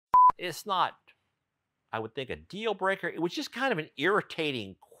It's not, I would think, a deal breaker. It was just kind of an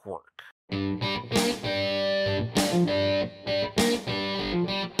irritating quirk.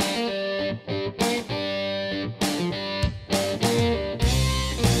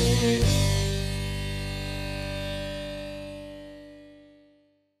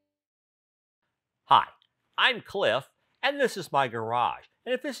 Hi, I'm Cliff, and this is my garage.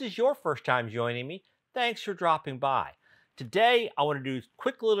 And if this is your first time joining me, thanks for dropping by. Today, I want to do a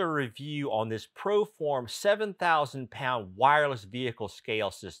quick little review on this Proform 7,000-pound wireless vehicle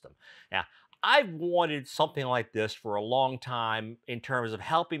scale system. Now, I've wanted something like this for a long time in terms of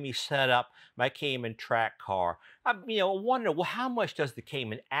helping me set up my Cayman track car. I wonder, well, how much does the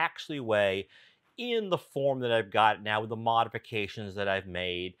Cayman actually weigh in the form that I've got now with the modifications that I've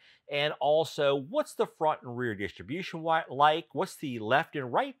made? And also, what's the front and rear distribution like? What's the left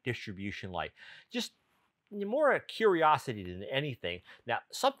and right distribution like? Just more a curiosity than anything. Now,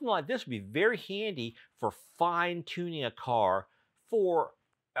 something like this would be very handy for fine tuning a car for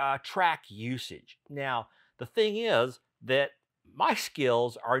track usage. Now, the thing is that my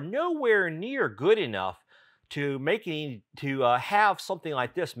skills are nowhere near good enough to have something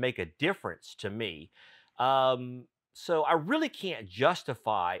like this make a difference to me. So I really can't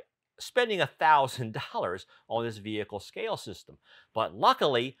justify spending $1,000 on this vehicle scale system. But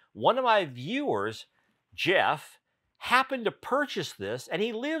luckily, one of my viewers, Jeff, happened to purchase this, and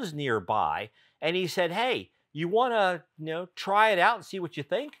he lives nearby, and he said, "Hey, you want to, try it out and see what you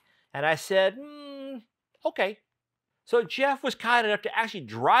think?" And I said, "Okay." So Jeff was kind enough to actually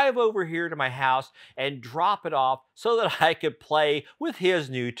drive over here to my house and drop it off so that I could play with his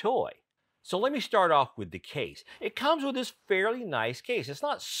new toy. So let me start off with the case. It comes with this fairly nice case. It's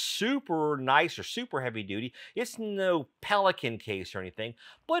not super nice or super heavy duty. It's no Pelican case or anything,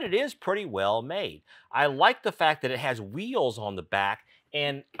 but it is pretty well made. I like the fact that it has wheels on the back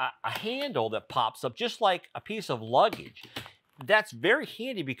and a handle that pops up just like a piece of luggage. That's very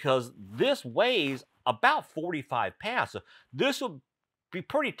handy because this weighs about 45 pounds. So this will be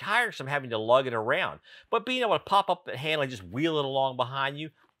pretty tiresome having to lug it around. But being able to pop up the handle and just wheel it along behind you,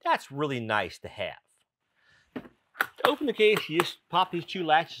 that's really nice to have. To open the case, you just pop these two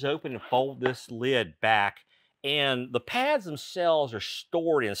latches open and fold this lid back. And the pads themselves are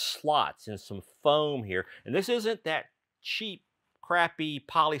stored in slots in some foam here. And this isn't that cheap, crappy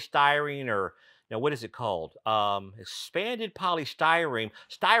polystyrene or, now what is it called? Expanded polystyrene,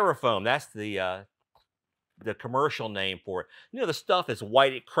 styrofoam. That's the commercial name for it. The stuff that's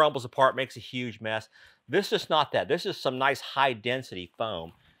white, it crumbles apart, makes a huge mess. This is not that. This is some nice high density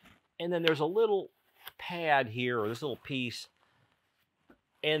foam. And then there's a little pad here, or this little piece.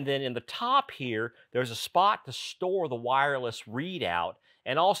 And then in the top here, there's a spot to store the wireless readout,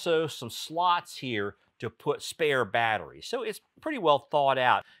 and also some slots here to put spare batteries. So it's pretty well thought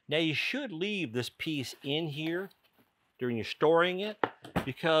out. Now you should leave this piece in here during your storing it,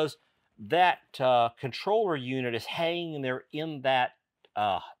 because that controller unit is hanging there in that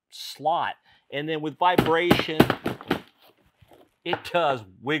slot. And then with vibration, it does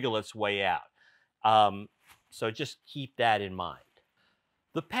wiggle its way out. So just keep that in mind.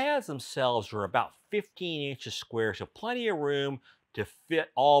 The pads themselves are about 15 inches square, so plenty of room to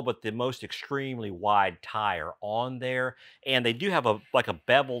fit all but the most extremely wide tire on there. And they do have like a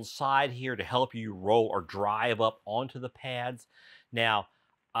beveled side here to help you roll or drive up onto the pads. Now,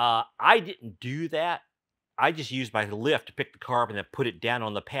 I didn't do that. I just used my lift to pick the car up and then put it down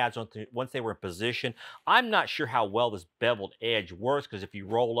on the pads once they were in position. I'm not sure how well this beveled edge works, because if you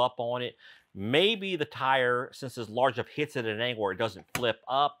roll up on it, maybe the tire, since it's large enough, hits it at an angle where it doesn't flip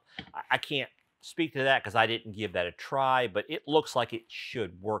up. I can't speak to that because I didn't give that a try, but it looks like it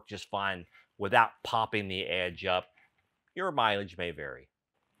should work just fine without popping the edge up. Your mileage may vary.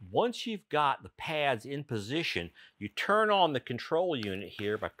 Once you've got the pads in position, you turn on the control unit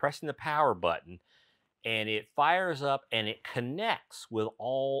here by pressing the power button, and it fires up and it connects with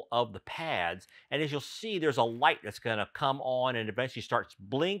all of the pads. And as you'll see, there's a light that's going to come on and eventually starts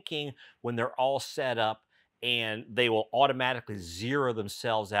blinking when they're all set up, and they will automatically zero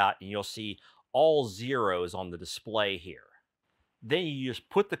themselves out, and you'll see all zeros on the display here. Then you just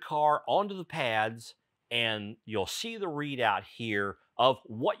put the car onto the pads, and you'll see the readout here of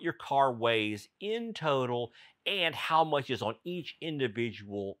what your car weighs in total and how much is on each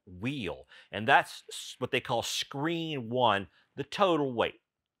individual wheel. And that's what they call screen one, the total weight.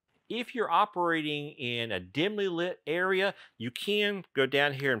 If you're operating in a dimly lit area, you can go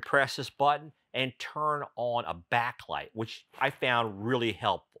down here and press this button and turn on a backlight, which I found really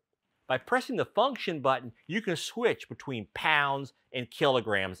helpful. By pressing the function button, you can switch between pounds and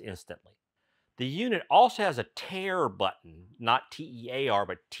kilograms instantly. The unit also has a tare button, not T-E-A-R,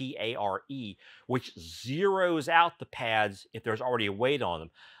 but T-A-R-E, which zeroes out the pads if there's already a weight on them.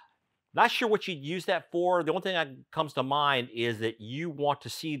 Not sure what you'd use that for. The only thing that comes to mind is that you want to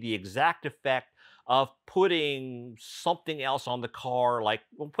see the exact effect of putting something else on the car, like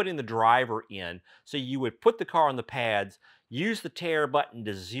putting the driver in. So you would put the car on the pads, use the tare button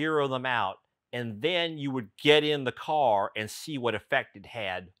to zero them out, and then you would get in the car and see what effect it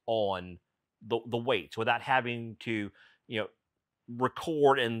had on the weights without having to, you know,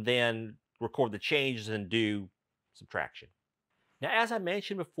 record and then record the changes and do subtraction. Now, as I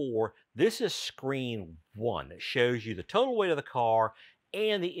mentioned before, this is screen one that shows you the total weight of the car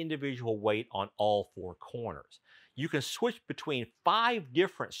and the individual weight on all four corners. You can switch between 5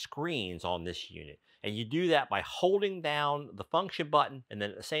 different screens on this unit, and you do that by holding down the function button and then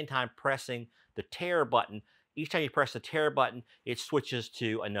at the same time pressing the tare button. Each time you press the tare button, it switches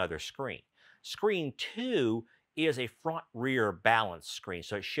to another screen. Screen 2 is a front-rear balance screen,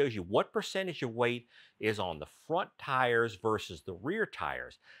 so it shows you what percentage of weight is on the front tires versus the rear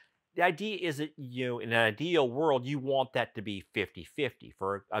tires. The idea is that, in an ideal world, you want that to be 50-50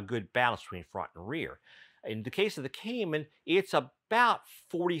 for a good balance between front and rear. In the case of the Cayman, it's about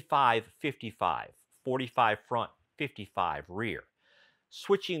 45-55, 45 front, 55 rear.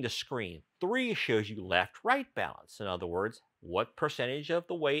 Switching to screen 3 shows you left-right balance. In other words, what percentage of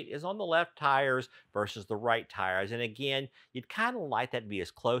the weight is on the left tires versus the right tires. And again, you'd kind of like that to be as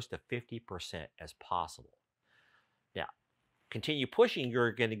close to 50% as possible. Now, continue pushing,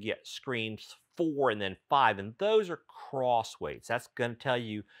 you're going to get screens 4 and then 5, and those are cross weights. That's going to tell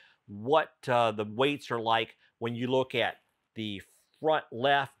you what the weights are like when you look at the front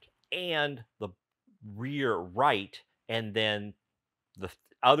left and the rear right, and then the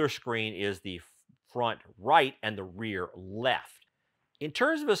other screen is the front right and the rear left. In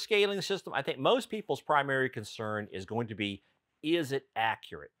terms of a scaling system, I think most people's primary concern is going to be, is it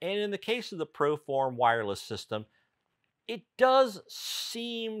accurate? And in the case of the Proform wireless system, it does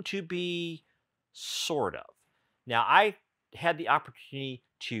seem to be sort of. Now, I had the opportunity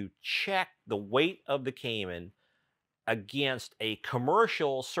to check the weight of the Cayman against a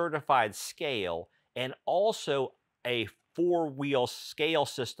commercial certified scale and also a 4-wheel scale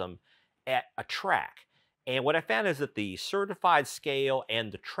system at a track. And what I found is that the certified scale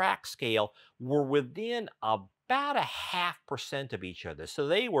and the track scale were within about 0.5% of each other. So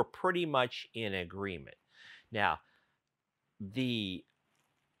they were pretty much in agreement. Now, the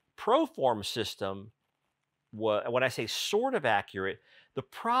Proform system, when I say sort of accurate, the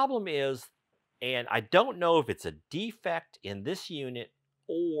problem is, and I don't know if it's a defect in this unit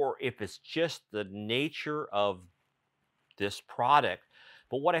or if it's just the nature of this product,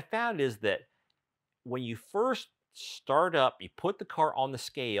 but what I found is that when you first start up, you put the car on the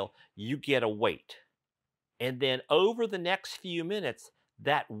scale, you get a weight. And then over the next few minutes,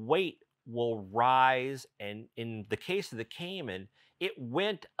 that weight will rise. And in the case of the Cayman, it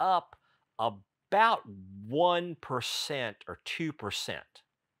went up about 1% or 2%.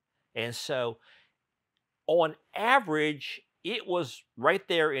 And so on average, it was right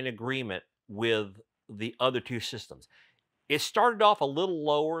there in agreement with the other two systems. It started off a little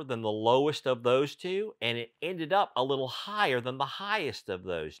lower than the lowest of those two, and it ended up a little higher than the highest of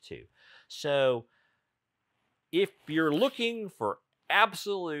those two. So if you're looking for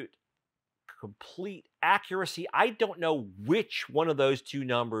absolute, complete accuracy, I don't know which one of those two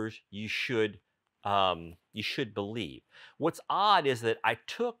numbers you should believe. What's odd is that I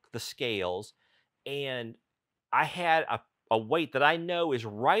took the scales and I had a weight that I know is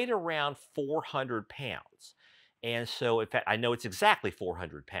right around 400 pounds. And so, in fact, I know it's exactly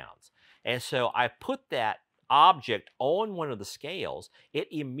 400 pounds. And so I put that object on one of the scales. It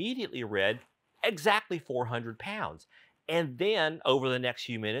immediately read exactly 400 pounds. And then over the next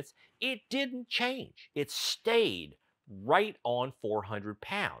few minutes, it didn't change. It stayed right on 400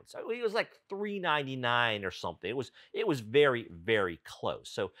 pounds. It was like 399 or something. It was very, very close.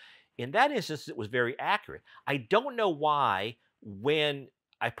 So in that instance, it was very accurate. I don't know why when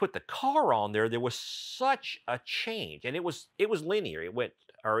I put the car on there was such a change, and it was linear. It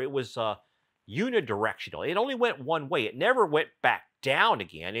was unidirectional. It only went one way. It never went back down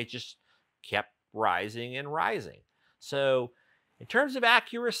again. It just kept rising and rising. So, in terms of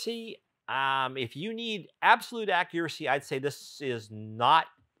accuracy, if you need absolute accuracy, I'd say this is not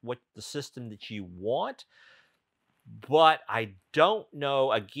what the system that you want. But I don't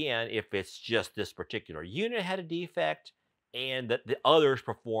know, again, if it's just this particular unit had a defect and that the others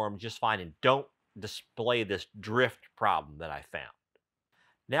perform just fine and don't display this drift problem that I found.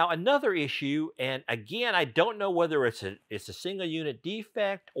 Now, another issue, and again, I don't know whether it's a single unit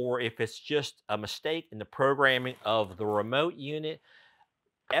defect or if it's just a mistake in the programming of the remote unit.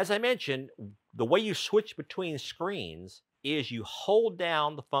 As I mentioned, the way you switch between screens is you hold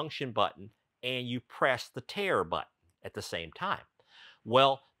down the function button and you press the tare button at the same time.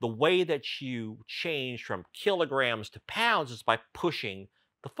 Well, the way that you change from kilograms to pounds is by pushing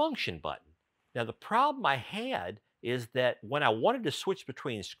the function button. Now, the problem I had is that when I wanted to switch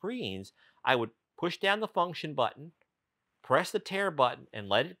between screens, I would push down the function button, press the tare button, and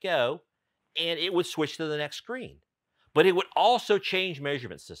let it go, and it would switch to the next screen. But it would also change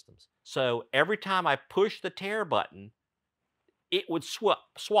measurement systems. So every time I push the tare button, it would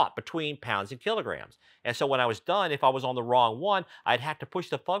swap between pounds and kilograms. And so when I was done, if I was on the wrong one, I'd have to push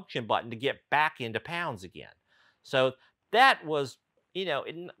the function button to get back into pounds again. So that was,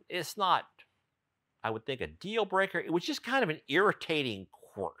 it's not, I would think, a deal breaker. It was just kind of an irritating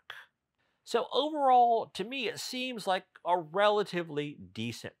quirk. So overall, to me, it seems like a relatively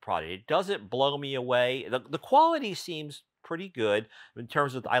decent product. It doesn't blow me away. The quality seems pretty good in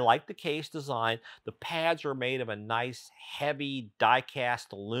terms of, I like the case design. The pads are made of a nice, heavy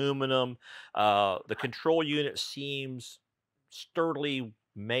die-cast aluminum. The control unit seems sturdily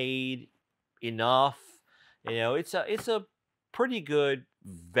made enough. It's a pretty good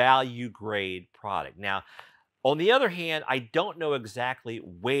value grade product. Now, on the other hand, I don't know exactly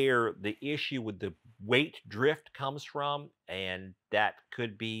where the issue with the weight drift comes from, and that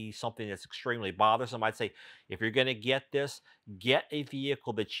could be something that's extremely bothersome. I'd say if you're going to get this, get a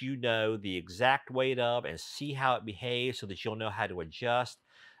vehicle that you know the exact weight of and see how it behaves so that you'll know how to adjust.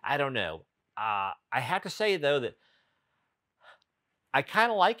 I don't know. I have to say, though, that I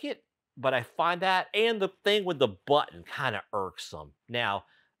kind of like it, but I find that and the thing with the button kind of irksome. Now,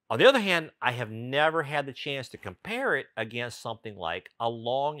 on the other hand, I have never had the chance to compare it against something like a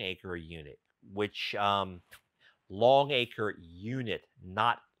Longacre unit, which Longacre unit,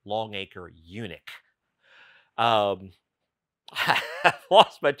 not Longacre Unic. I've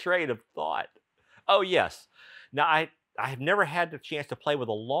lost my train of thought. Oh, yes. Now, I have never had the chance to play with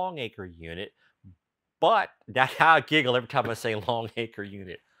a Longacre unit, but that's how I giggle every time I say Longacre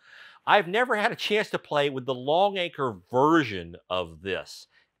unit. I've never had a chance to play with the Longacre version of this.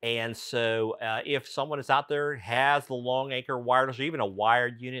 And so if someone is out there has the Longacre wireless or even a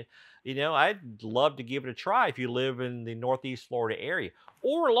wired unit, I'd love to give it a try if you live in the Northeast Florida area.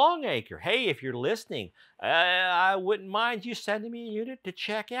 Or Longacre. Hey, if you're listening, I wouldn't mind you sending me a unit to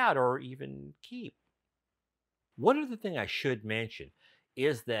check out or even keep. One other thing I should mention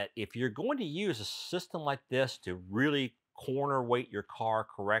is that if you're going to use a system like this to really corner weight your car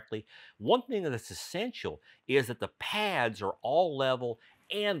correctly, one thing that's essential is that the pads are all level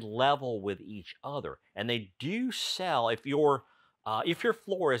and level with each other. And they do sell, if your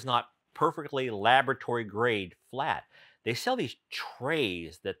floor is not perfectly laboratory grade flat, they sell these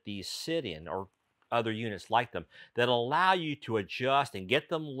trays that these sit in, or other units like them, that allow you to adjust and get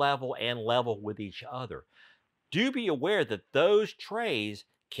them level and level with each other. Do be aware that those trays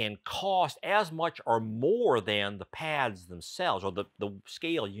can cost as much or more than the pads themselves or the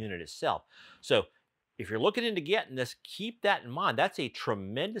scale unit itself. So if you're looking into getting this, keep that in mind. That's a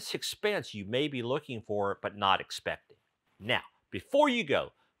tremendous expense you may be looking for but not expecting. Now, before you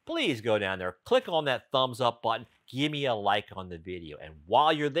go, please go down there, click on that thumbs up button, give me a like on the video. And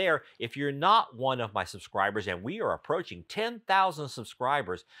while you're there, if you're not one of my subscribers, and we are approaching 10,000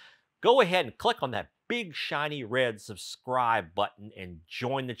 subscribers, go ahead and click on that big shiny red subscribe button and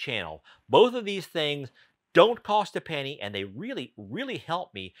join the channel. Both of these things don't cost a penny, and they really, really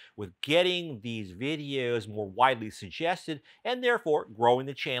help me with getting these videos more widely suggested and therefore growing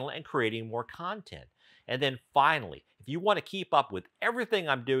the channel and creating more content. And then finally, if you want to keep up with everything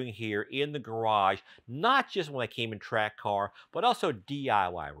I'm doing here in the garage, not just when I came in track car, but also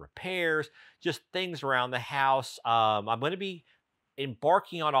DIY repairs, just things around the house, I'm going to be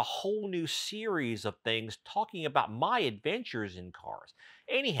embarking on a whole new series of things talking about my adventures in cars.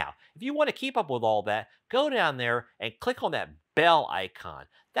 Anyhow, if you want to keep up with all that, go down there and click on that bell icon.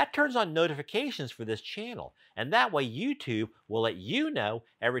 That turns on notifications for this channel, and that way YouTube will let you know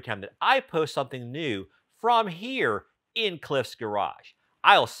every time that I post something new from here in Cliff's Garage.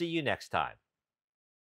 I'll see you next time.